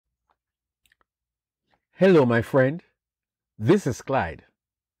Hello, my friend. This is Clyde.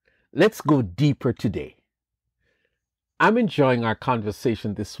 Let's go deeper today. I'm enjoying our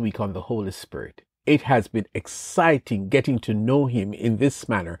conversation this week on the Holy Spirit. It has been exciting getting to know Him in this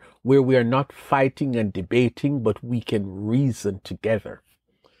manner where we are not fighting and debating, but we can reason together.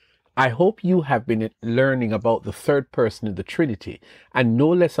 I hope you have been learning about the third person in the Trinity and no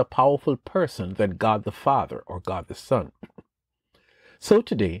less a powerful person than God the Father or God the Son. So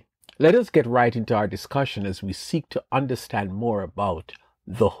today, let us get right into our discussion as we seek to understand more about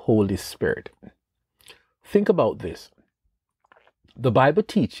the Holy Spirit. Think about this. The Bible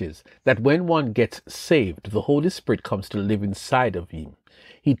teaches that when one gets saved, the Holy Spirit comes to live inside of him.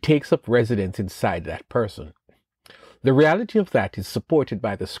 He takes up residence inside that person. The reality of that is supported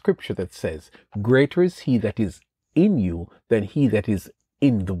by the scripture that says, "Greater is he that is in you than he that is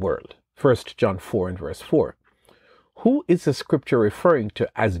in the world." 1 John 4 and verse 4. Who is the scripture referring to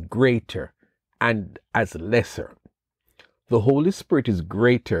as greater and as lesser? The Holy Spirit is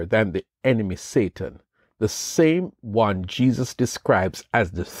greater than the enemy Satan, the same one Jesus describes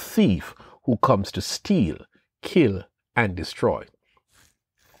as the thief who comes to steal, kill, and destroy.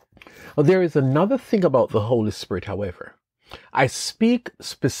 There is another thing about the Holy Spirit, however. I speak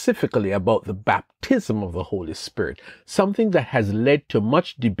specifically about the baptism of the Holy Spirit, something that has led to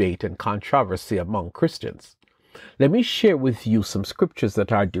much debate and controversy among Christians. Let me share with you some scriptures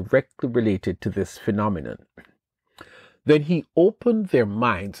that are directly related to this phenomenon. Then he opened their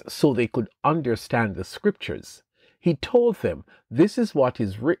minds so they could understand the scriptures. He told them, "This is what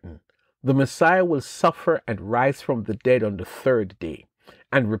is written. The Messiah will suffer and rise from the dead on the third day,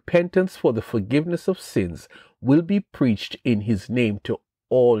 and repentance for the forgiveness of sins will be preached in his name to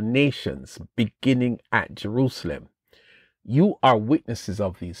all nations, beginning at Jerusalem. You are witnesses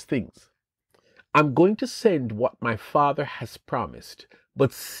of these things. I'm going to send what my Father has promised,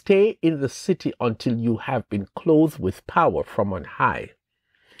 but stay in the city until you have been clothed with power from on high."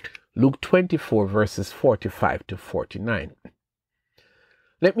 Luke 24 verses 45 to 49.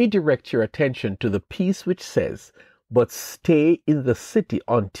 Let me direct your attention to the piece which says, "But stay in the city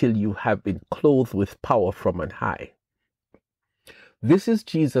until you have been clothed with power from on high." This is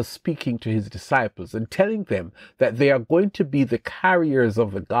Jesus speaking to his disciples and telling them that they are going to be the carriers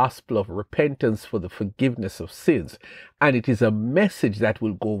of the gospel of repentance for the forgiveness of sins. And it is a message that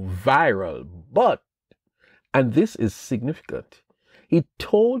will go viral. But, and this is significant, he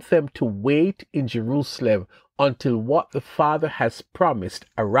told them to wait in Jerusalem until what the Father has promised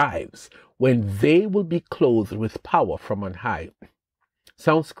arrives, when they will be clothed with power from on high.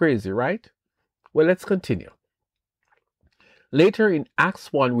 Sounds crazy, right? Well, let's continue. Later in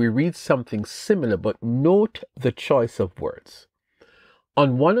Acts 1, we read something similar, but note the choice of words.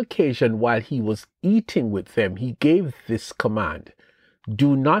 On one occasion, while he was eating with them, he gave this command,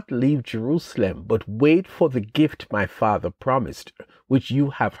 "Do not leave Jerusalem, but wait for the gift my Father promised, which you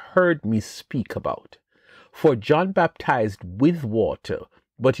have heard me speak about. For John baptized with water,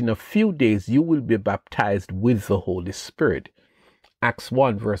 but in a few days you will be baptized with the Holy Spirit." Acts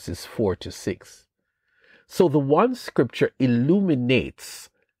 1 verses 4 to 6. So the one scripture illuminates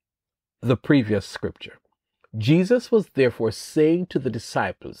the previous scripture. Jesus was therefore saying to the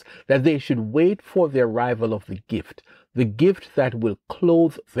disciples that they should wait for the arrival of the gift that will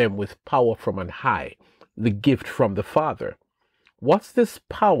clothe them with power from on high, the gift from the Father. What's this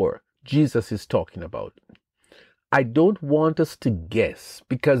power Jesus is talking about? I don't want us to guess,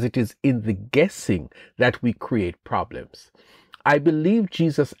 because it is in the guessing that we create problems. I believe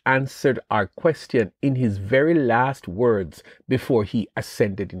Jesus answered our question in his very last words before he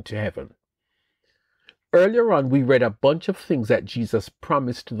ascended into heaven. Earlier on, we read a bunch of things that Jesus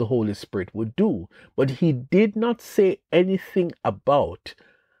promised the Holy Spirit would do, but he did not say anything about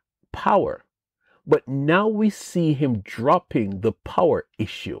power. But now we see him dropping the power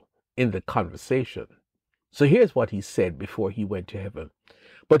issue in the conversation. So here's what he said before he went to heaven.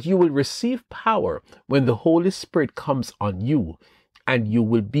 "But you will receive power when the Holy Spirit comes on you, and you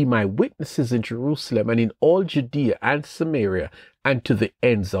will be my witnesses in Jerusalem and in all Judea and Samaria and to the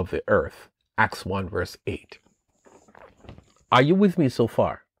ends of the earth." Acts 1 verse 8. Are you with me so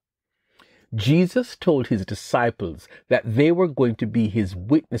far? Jesus told his disciples that they were going to be his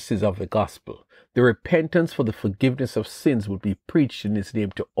witnesses of the gospel. The repentance for the forgiveness of sins will be preached in his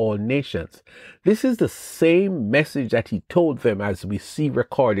name to all nations. This is the same message that he told them, as we see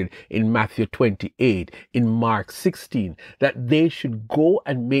recorded in Matthew 28, in Mark 16, that they should go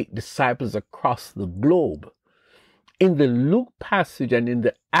and make disciples across the globe. In the Luke passage and in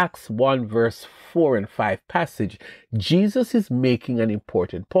the Acts 1 verse 4 and 5 passage, Jesus is making an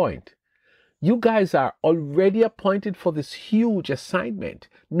important point. You guys are already appointed for this huge assignment.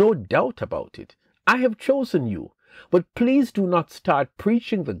 No doubt about it. I have chosen you. But please do not start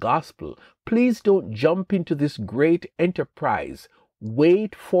preaching the gospel. Please don't jump into this great enterprise.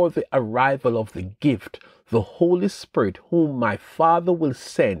 Wait for the arrival of the gift, the Holy Spirit, whom my Father will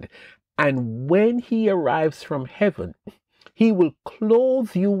send. And when he arrives from heaven, he will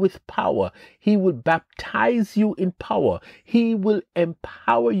clothe you with power. He will baptize you in power. He will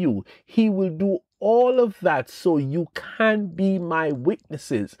empower you. He will do all of that so you can be my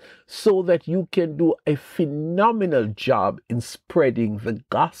witnesses, so that you can do a phenomenal job in spreading the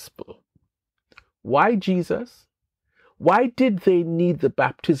gospel. Why Jesus? Why did they need the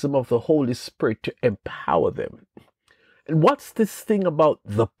baptism of the Holy Spirit to empower them? And what's this thing about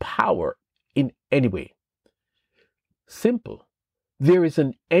the power in any way? Simple. There is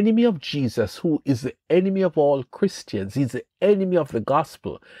an enemy of Jesus who is the enemy of all Christians. He's the enemy of the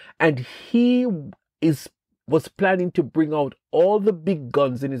gospel. And he was planning to bring out all the big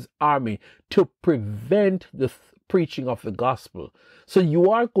guns in his army to prevent the preaching of the gospel. So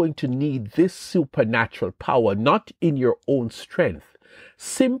you are going to need this supernatural power, not in your own strength.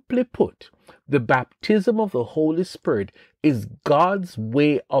 Simply put, the baptism of the Holy Spirit is God's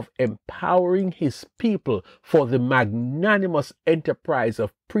way of empowering his people for the magnanimous enterprise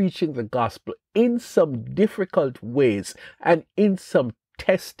of preaching the gospel in some difficult ways and in some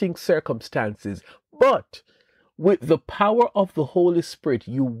testing circumstances. But with the power of the Holy Spirit,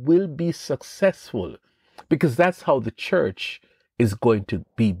 you will be successful, because that's how the church is going to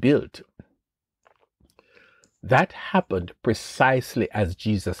be built. That happened precisely as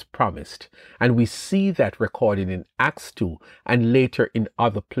Jesus promised, and we see that recorded in Acts 2 and later in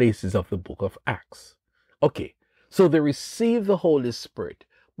other places of the book of Acts. Okay, so they received the Holy Spirit,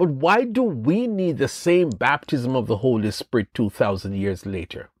 but why do we need the same baptism of the Holy Spirit 2,000 years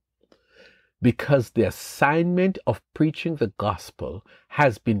later? Because the assignment of preaching the gospel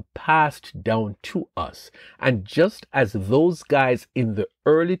has been passed down to us. And just as those guys in the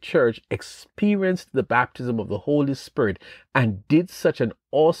early church experienced the baptism of the Holy Spirit and did such an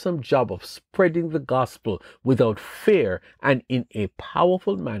awesome job of spreading the gospel without fear and in a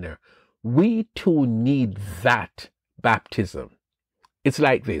powerful manner, we too need that baptism. It's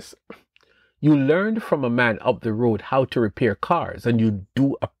like this. You learned from a man up the road how to repair cars, and you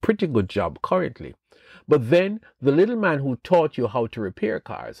do a pretty good job currently. But then the little man who taught you how to repair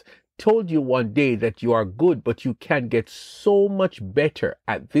cars told you one day that you are good, but you can get so much better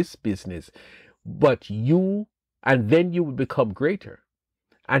at this business, and then you will become greater.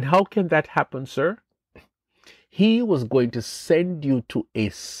 And how can that happen, sir? He was going to send you to a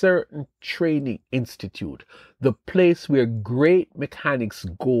certain training institute, the place where great mechanics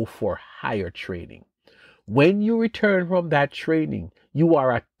go for higher training. When you return from that training, you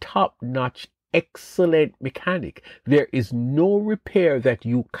are a top-notch, excellent mechanic. There is no repair that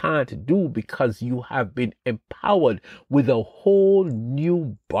you can't do because you have been empowered with a whole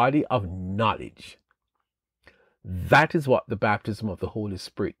new body of knowledge. That is what the baptism of the Holy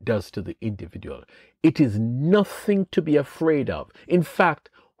Spirit does to the individual. It is nothing to be afraid of. In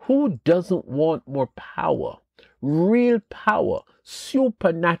fact, who doesn't want more power? Real power,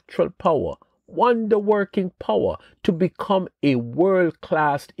 supernatural power, wonder-working power to become a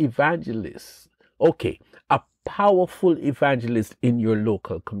world-class evangelist. Okay, a powerful evangelist in your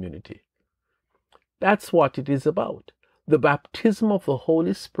local community. That's what it is about. The baptism of the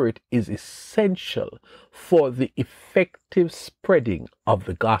Holy Spirit is essential for the effective spreading of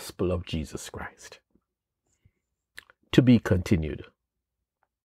the gospel of Jesus Christ. To be continued.